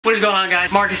What is going on,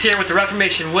 guys? Marcus here with the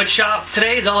Reformation Woodshop.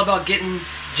 Today is all about getting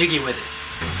jiggy with it.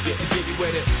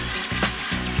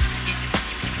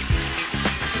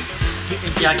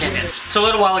 Yeah, I can't dance. So a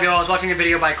little while ago, I was watching a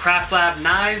video by Craft Lab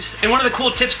Knives, and one of the cool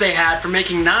tips they had for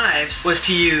making knives was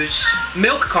to use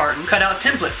milk carton cutout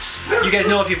templates. You guys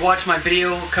know, if you've watched my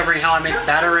video covering how I make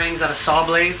batarangs out of saw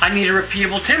blades, I need a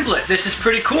repeatable template. This is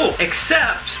pretty cool,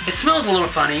 except it smells a little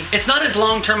funny. It's not as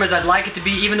long term as I'd like it to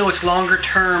be, even though it's longer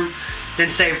term than,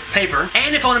 say, paper.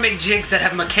 And if I want to make jigs that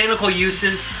have mechanical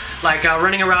uses, like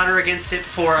running a router against it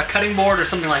for a cutting board or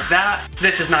something like that,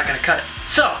 this is not going to cut it.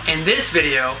 So, in this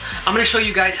video, I'm going to show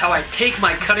you guys how I take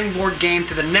my cutting board game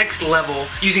to the next level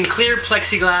using clear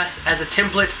plexiglass as a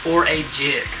template or a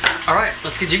jig. Alright,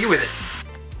 let's get jiggy with it.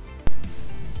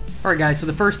 Alright guys, so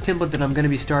the first template that I'm going to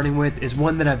be starting with is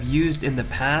one that I've used in the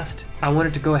past. I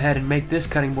wanted to go ahead and make this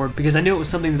cutting board because I knew it was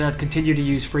something that I'd continue to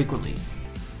use frequently.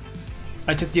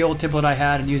 I took the old template I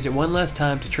had and used it one last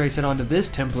time to trace it onto this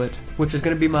template, which is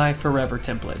going to be my forever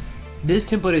template. This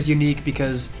template is unique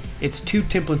because it's two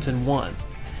templates in one.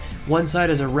 One side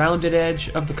is a rounded edge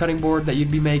of the cutting board that you'd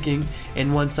be making,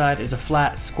 and one side is a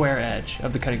flat square edge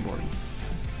of the cutting board.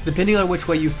 Depending on which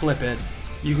way you flip it,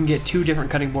 you can get two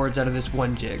different cutting boards out of this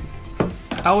one jig.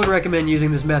 I would recommend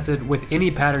using this method with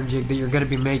any pattern jig that you're going to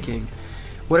be making.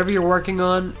 Whatever you're working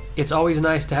on, it's always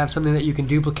nice to have something that you can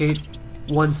duplicate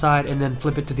one side and then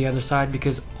flip it to the other side,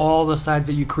 because all the sides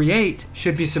that you create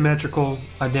should be symmetrical,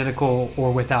 identical,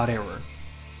 or without error.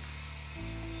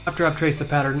 After I've traced the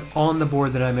pattern on the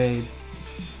board that I made,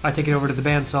 I take it over to the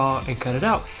bandsaw and cut it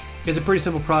out. It's a pretty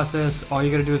simple process. All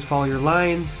you gotta do is follow your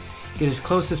lines, get as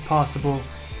close as possible,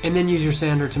 and then use your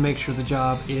sander to make sure the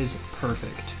job is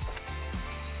perfect.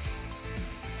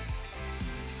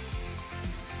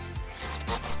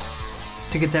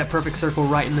 To get that perfect circle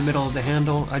right in the middle of the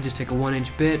handle, I just take a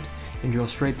 1-inch bit and drill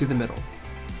straight through the middle.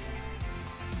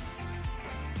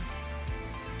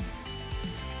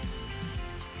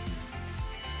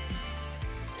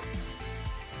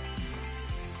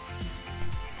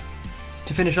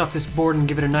 To finish off this board and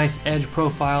give it a nice edge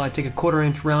profile, I take a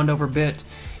 1/4-inch round over bit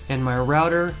and my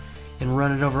router and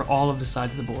run it over all of the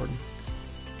sides of the board.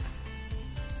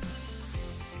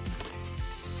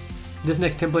 This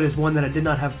next template is one that I did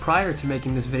not have prior to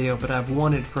making this video, but I've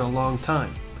wanted for a long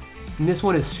time. And this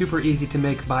one is super easy to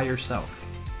make by yourself.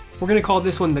 We're going to call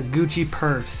this one the Gucci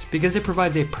purse because it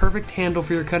provides a perfect handle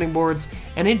for your cutting boards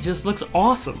and it just looks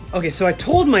awesome. Okay, so I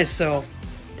told myself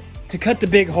to cut the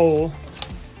big hole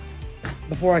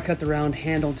before I cut the round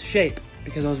handled shape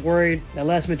because I was worried that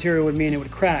less material would mean it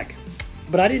would crack.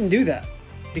 But I didn't do that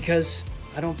because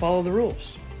I don't follow the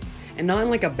rules. And not in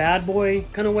like a bad boy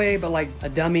kind of way, but like a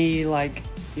dummy, like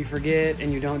you forget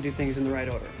and you don't do things in the right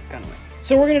order kind of way.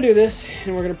 So we're gonna do this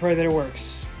and we're gonna pray that it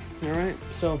works. Alright,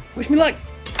 so wish me luck!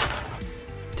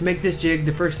 To make this jig,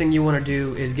 the first thing you want to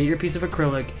do is get your piece of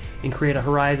acrylic and create a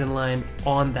horizon line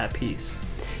on that piece.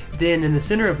 Then in the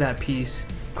center of that piece,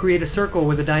 create a circle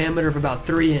with a diameter of about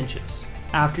 3 inches.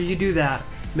 After you do that,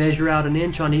 measure out 1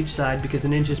 inch on each side because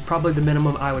 1 inch is probably the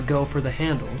minimum I would go for the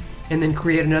handle. And then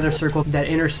create another circle that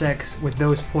intersects with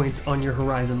those points on your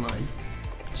horizon line.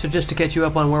 So just to catch you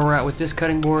up on where we're at with this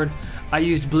cutting board, I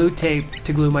used blue tape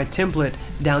to glue my template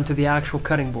down to the actual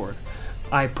cutting board.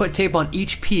 I put tape on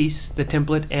each piece, the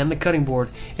template and the cutting board,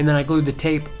 and then I glued the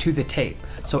tape to the tape.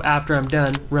 So after I'm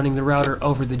done running the router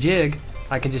over the jig,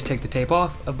 I can just take the tape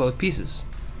off of both pieces.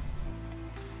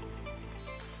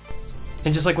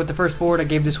 And just like with the first board, I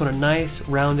gave this one a nice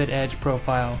rounded edge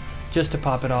profile just to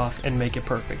pop it off and make it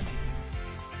perfect.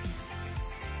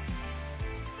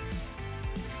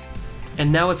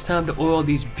 And now it's time to oil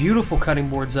these beautiful cutting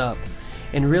boards up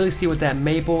and really see what that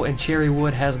maple and cherry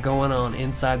wood has going on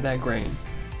inside that grain.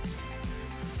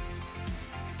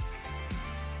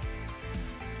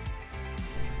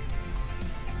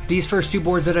 These first two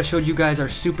boards that I showed you guys are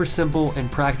super simple and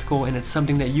practical, and it's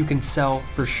something that you can sell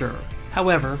for sure.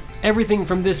 However, everything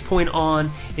from this point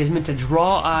on is meant to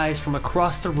draw eyes from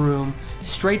across the room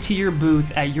straight to your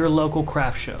booth at your local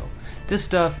craft show. This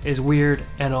stuff is weird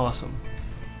and awesome.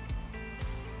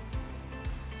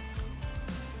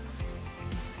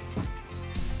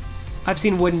 I've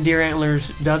seen wooden deer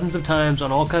antlers dozens of times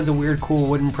on all kinds of weird cool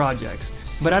wooden projects,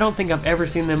 but I don't think I've ever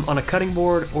seen them on a cutting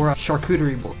board or a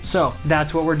charcuterie board. So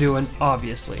that's what we're doing,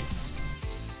 obviously.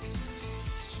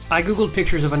 I googled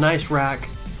pictures of a nice rack,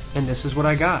 and this is what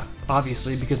I got,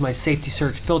 obviously, because my safety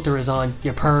search filter is on,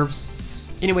 you pervs.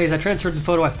 Anyways, I transferred the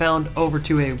photo I found over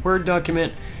to a Word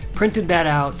document, printed that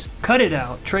out, cut it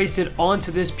out, traced it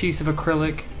onto this piece of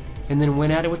acrylic, and then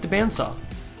went at it with the bandsaw.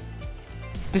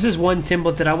 This is one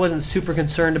template that I wasn't super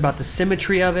concerned about the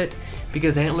symmetry of it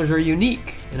because antlers are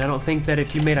unique, and I don't think that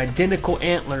if you made identical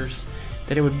antlers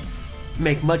that it would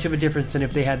make much of a difference than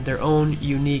if they had their own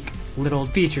unique little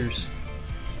features.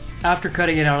 After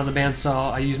cutting it out of the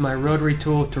bandsaw, I used my rotary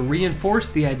tool to reinforce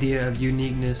the idea of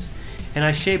uniqueness, and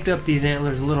I shaped up these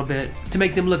antlers a little bit to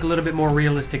make them look a little bit more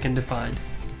realistic and defined.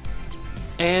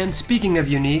 And speaking of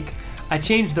unique, I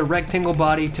changed the rectangle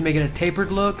body to make it a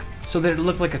tapered look so that it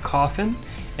looked like a coffin,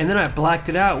 and then I blacked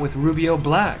it out with Rubio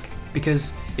black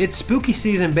because it's spooky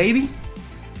season, baby!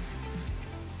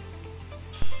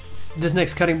 This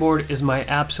next cutting board is my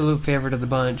absolute favorite of the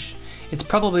bunch. It's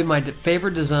probably my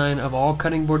favorite design of all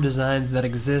cutting board designs that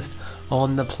exist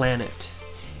on the planet.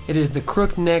 It is the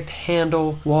crook-necked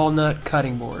handle walnut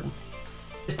cutting board.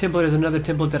 This template is another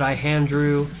template that I hand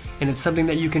drew, and it's something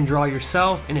that you can draw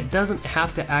yourself, and it doesn't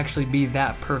have to actually be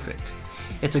that perfect.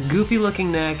 It's a goofy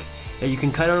looking neck that you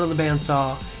can cut out on the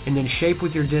bandsaw and then shape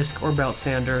with your disc or belt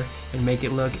sander and make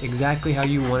it look exactly how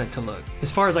you want it to look.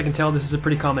 As far as I can tell, this is a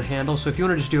pretty common handle, so if you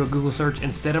want to just do a Google search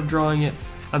instead of drawing it,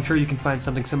 I'm sure you can find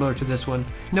something similar to this one.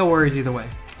 No worries either way.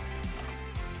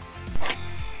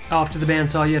 Off to the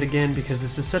bandsaw yet again because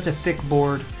this is such a thick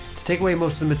board to take away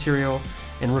most of the material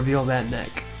and reveal that neck.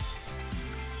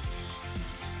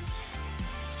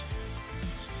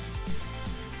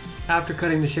 After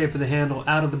cutting the shape of the handle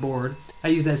out of the board, I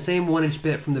used that same 1-inch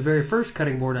bit from the very first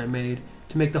cutting board I made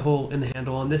to make the hole in the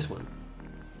handle on this one.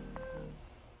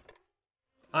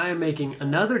 I am making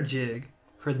another jig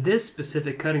for this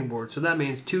specific cutting board, so that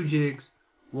means 2 jigs,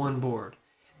 1 board.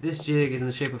 This jig is in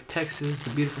the shape of Texas,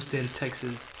 the beautiful state of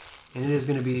Texas, and it is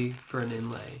going to be for an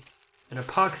inlay, an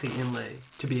epoxy inlay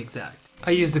to be exact.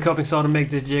 I used the coping saw to make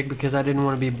this jig because I didn't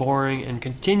want to be boring and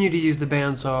continue to use the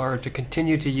bandsaw or to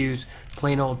continue to use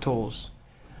plain old tools.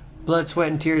 Blood, sweat,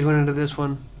 and tears went into this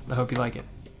one. I hope you like it.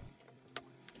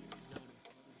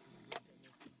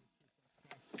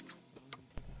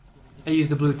 I used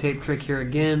the blue tape trick here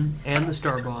again and the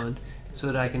star bond so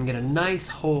that I can get a nice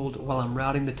hold while I'm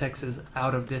routing the Texas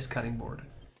out of this cutting board.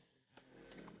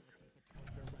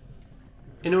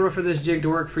 In order for this jig to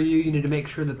work for you, you need to make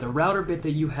sure that the router bit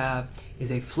that you have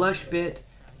is a flush bit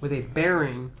with a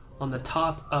bearing on the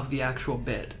top of the actual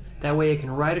bit. That way it can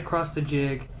ride across the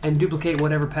jig and duplicate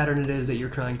whatever pattern it is that you're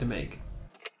trying to make.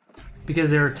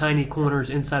 Because there are tiny corners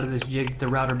inside of this jig the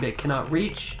router bit cannot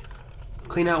reach,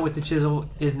 clean out with the chisel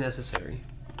is necessary.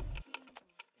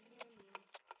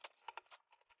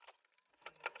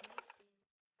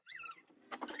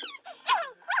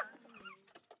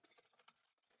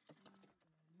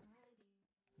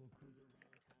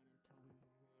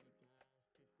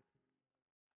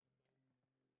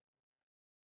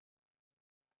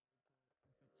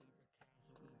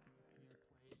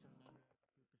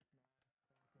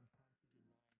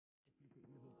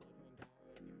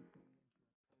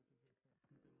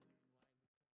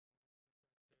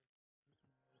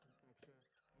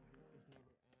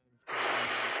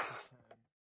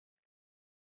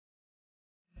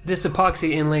 This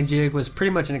epoxy inlay jig was pretty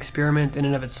much an experiment in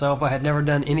and of itself. I had never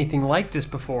done anything like this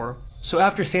before. So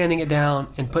after sanding it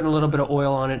down and putting a little bit of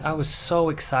oil on it, I was so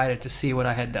excited to see what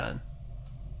I had done.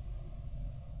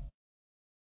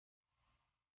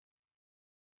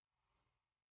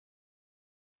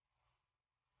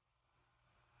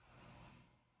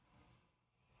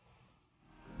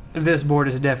 This board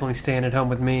is definitely staying at home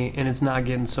with me, and it's not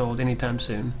getting sold anytime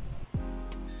soon.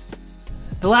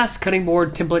 The last cutting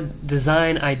board template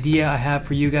design idea I have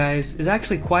for you guys is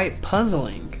actually quite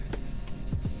puzzling.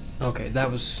 Okay, that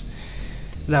was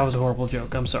a horrible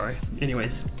joke, I'm sorry.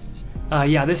 Anyways,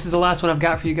 yeah, this is the last one I've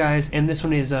got for you guys, and this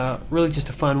one is really just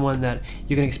a fun one that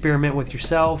you can experiment with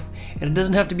yourself, and it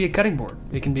doesn't have to be a cutting board.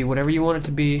 It can be whatever you want it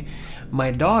to be.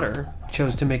 My daughter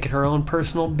chose to make it her own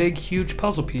personal big, huge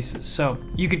puzzle pieces, so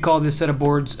you could call this set of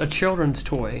boards a children's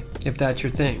toy, if that's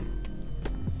your thing.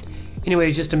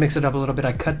 Anyways, just to mix it up a little bit,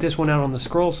 I cut this one out on the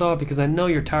scroll saw because I know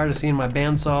you're tired of seeing my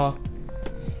bandsaw.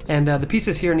 And the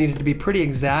pieces here needed to be pretty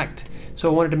exact, so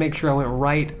I wanted to make sure I went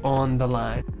right on the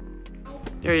line.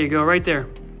 There you go, right there.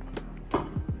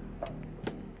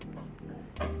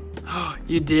 Oh,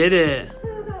 you did it.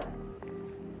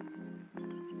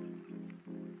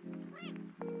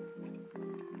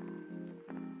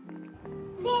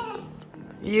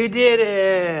 You did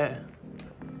it.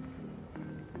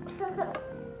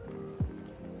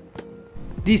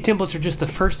 These templates are just the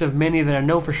first of many that I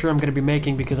know for sure I'm going to be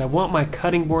making because I want my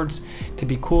cutting boards to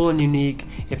be cool and unique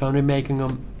if I'm making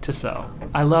them to sell.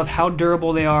 I love how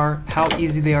durable they are, how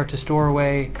easy they are to store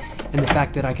away, and the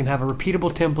fact that I can have a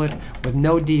repeatable template with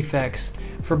no defects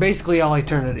for basically all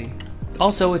eternity.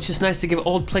 Also, it's just nice to give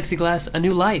old plexiglass a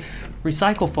new life.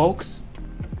 Recycle, folks.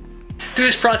 Through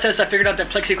this process, I figured out that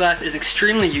plexiglass is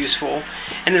extremely useful,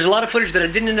 and there's a lot of footage that I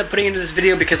didn't end up putting into this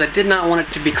video because I did not want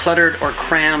it to be cluttered or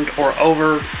crammed or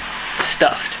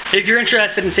overstuffed. If you're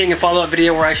interested in seeing a follow-up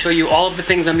video where I show you all of the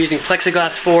things I'm using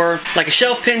plexiglass for, like a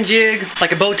shelf pin jig,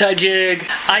 like a bow tie jig,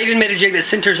 I even made a jig that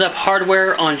centers up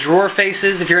hardware on drawer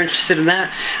faces. If you're interested in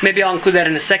that, maybe I'll include that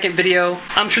in a second video.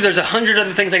 I'm sure there's 100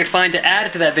 other things I could find to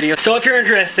add to that video, so if you're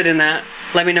interested in that,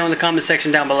 let me know in the comment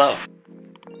section down below.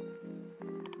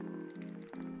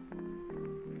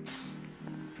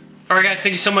 Alright guys,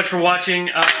 thank you so much for watching.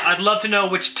 I'd love to know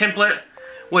which template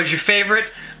was your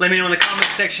favorite. Let me know in the comment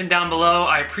section down below.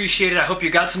 I appreciate it. I hope you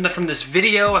got something from this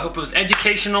video. I hope it was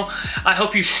educational. I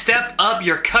hope you step up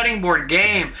your cutting board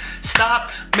game.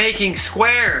 Stop making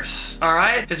squares,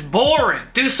 alright? It's boring.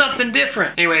 Do something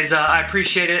different. Anyways, I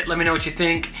appreciate it. Let me know what you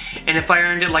think. And if I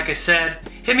earned it, like I said,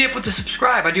 hit me up with the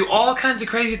subscribe. I do all kinds of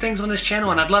crazy things on this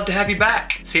channel and I'd love to have you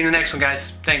back. See you in the next one,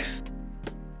 guys. Thanks.